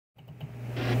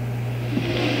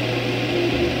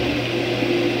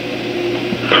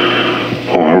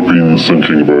been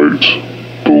thinking about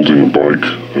building a bike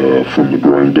from the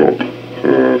ground up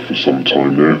for some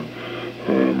time now.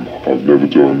 I've never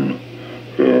done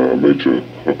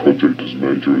a project as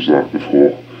major as that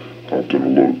before. I've done a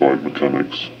lot of bike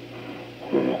mechanics,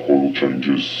 oil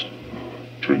changes,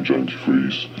 change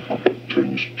antifreeze,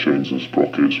 change chains and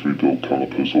sprockets, rebuild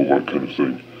calipers, all that kind of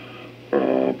thing.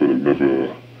 But I've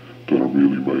never done a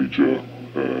really major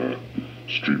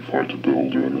street fighter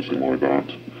build or anything like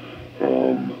that.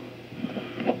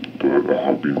 But I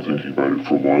have been thinking about it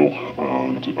for a while,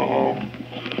 and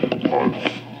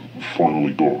I've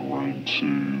finally gotten around to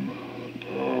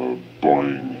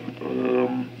buying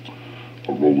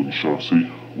a rolling chassis,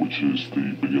 which is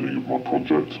the beginning of my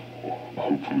project, or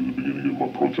hopefully the beginning of my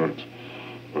project.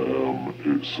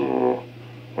 It's a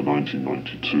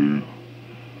 1992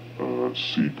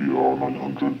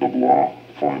 CBR900RR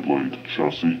 5-blade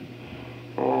chassis.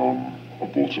 I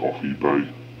bought it off eBay.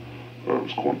 It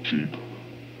was quite cheap.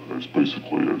 It's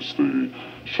the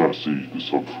chassis, the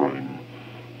subframe,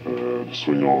 the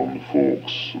swing arm, the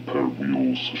forks, a pair of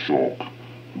wheels, a shock, a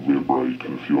rear brake,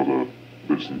 and a few other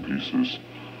bits and pieces.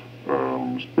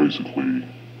 It's basically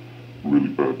really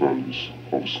bare bones.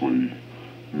 Obviously,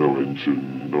 no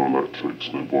engine, no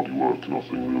electrics, no bodywork,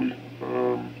 nothing really.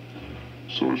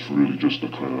 So it's really just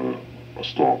a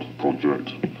start to the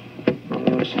project.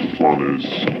 So the plan is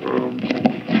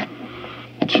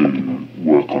to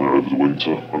work on it over the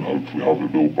winter and hopefully have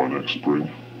it built by next spring.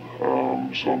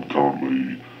 So I'm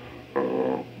currently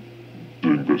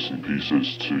doing bits and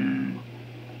pieces to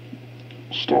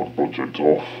start the project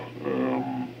off.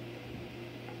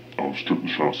 I've stripped the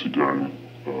chassis down,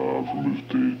 I've removed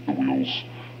the wheels,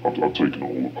 I've taken it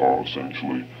all apart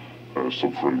essentially.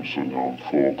 Subframe, swing arm,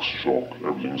 forks, shock,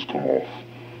 everything's come off.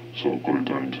 So I've got it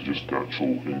down to just the actual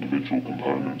individual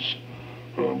components.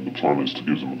 The plan is to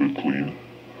give them a good clean.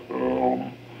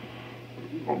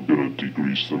 I'm going to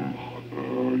degrease them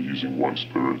using white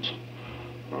spirit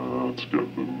to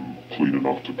get them clean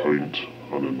enough to paint,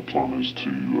 and then the plan is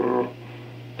to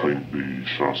paint the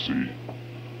chassis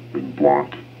in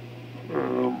black.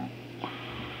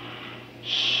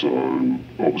 So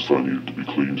obviously I need it to be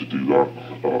clean to do that.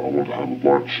 I want to have a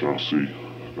black chassis.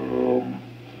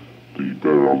 The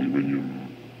bare aluminium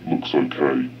looks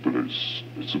okay, but it's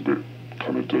a bit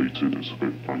kind of dated. It's a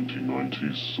bit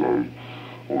 1990s, so I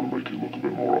want to make it look a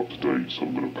bit more up to date. So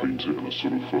I'm going to paint it in a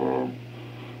sort of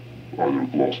either a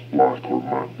gloss black or a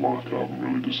matte black. I haven't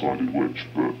really decided which,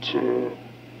 but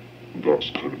that's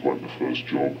kind of like the first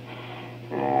job.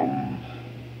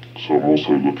 So I'm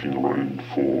also looking around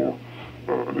for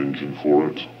an engine for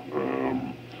it.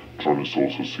 Trying to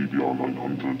source a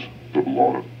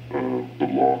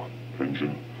CBR900RR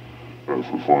engine for a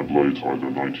 5-blade, either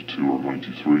a 92 or a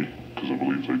 93, because I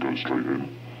believe they go straight in.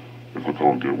 If I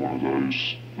can't get one of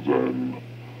those, then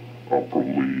I'll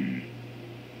probably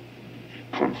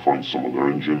try and find some other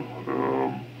engine.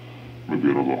 Maybe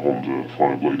another Honda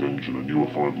 5-blade engine, a newer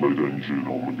 5-blade engine,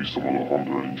 or maybe some other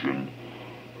Honda engine,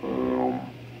 or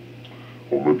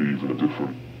maybe even a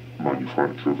different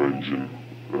manufacturer of engine.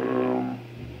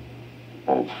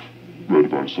 I've read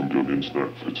about somebody on the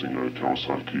internet fitting a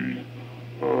Kawasaki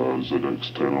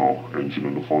ZX-10R engine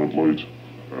in a 5-blade.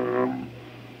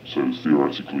 So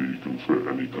theoretically you can fit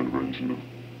any kind of engine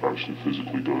that actually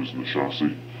physically goes in the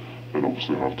chassis, and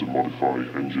obviously have to modify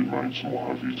engine mounts and what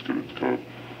have you to get it to go.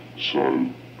 So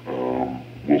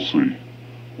we'll see.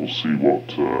 We'll see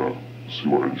what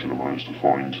engine I manage to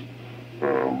find.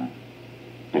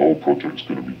 The whole project's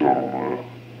going to be done on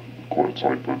quite a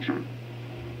tight budget.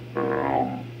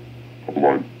 I'd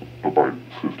like about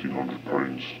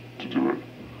 £1,500 to do it.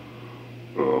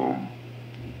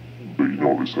 But you know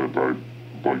what they say about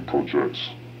bike projects,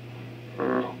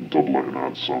 double it and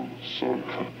add some, so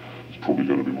it's probably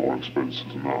going to be more expensive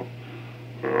than that.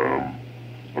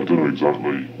 I don't know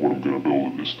exactly what I'm going to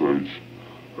build at this stage.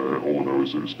 All I know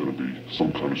is that it's going to be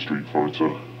some kind of street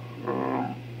fighter.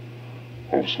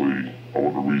 Obviously I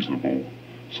want a reasonable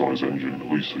size engine, at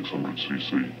least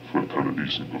 600cc, for a kind of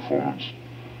decent performance,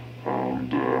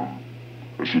 and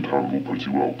it should handle pretty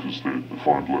well because the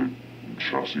 5-blade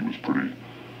chassis was pretty,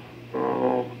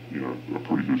 a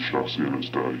pretty good chassis in its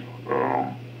day.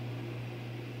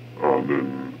 And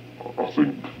then I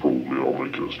think probably I'll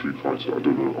make it a street fighter. I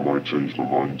don't know, I might change my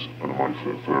mind and I might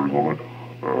fit fairing on it,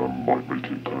 might make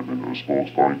it kind of into a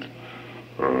sports bike,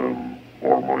 or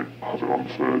I might have it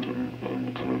unfaired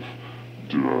and kind of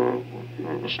do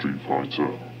a street fighter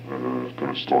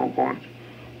kind of style bike.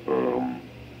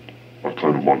 I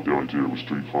kind of like the idea of a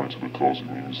street fighter because it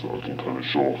means that I can kind of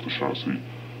show off the chassis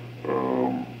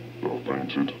that I've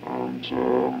painted, and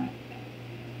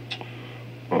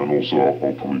And also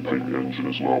I'll probably paint the engine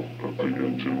as well, paint the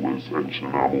engine with engine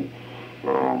enamel,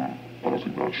 and I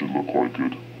think that should look quite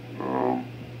good.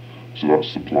 So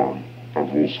that's the plan.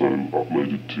 I've also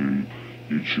uploaded to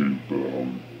YouTube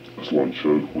a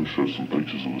slideshow which shows some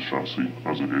pictures of the chassis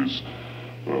as it is,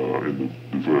 in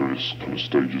the various kind of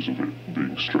stages of it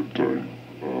being stripped down,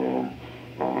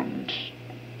 and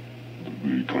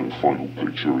the kind of final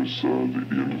picture is the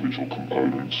individual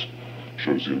components,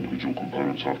 shows the individual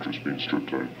components after it's been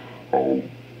stripped down. I'll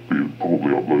be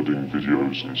probably uploading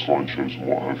videos and slideshows and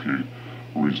what have you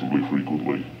reasonably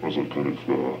frequently as I kind of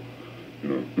go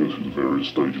through the various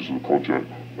stages of the project.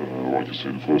 Like I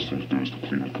say, the first thing to do is to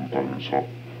clean the components up.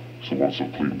 So once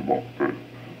I've cleaned them up a bit,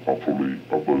 I'll probably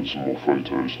upload some more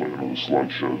photos, like another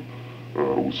slideshow,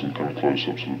 with some kind of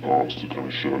close-ups of the parts to kind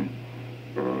of show,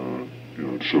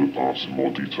 show the parts in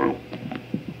more detail.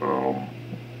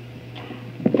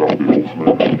 That'll be all for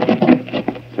now.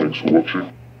 Thanks for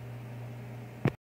watching.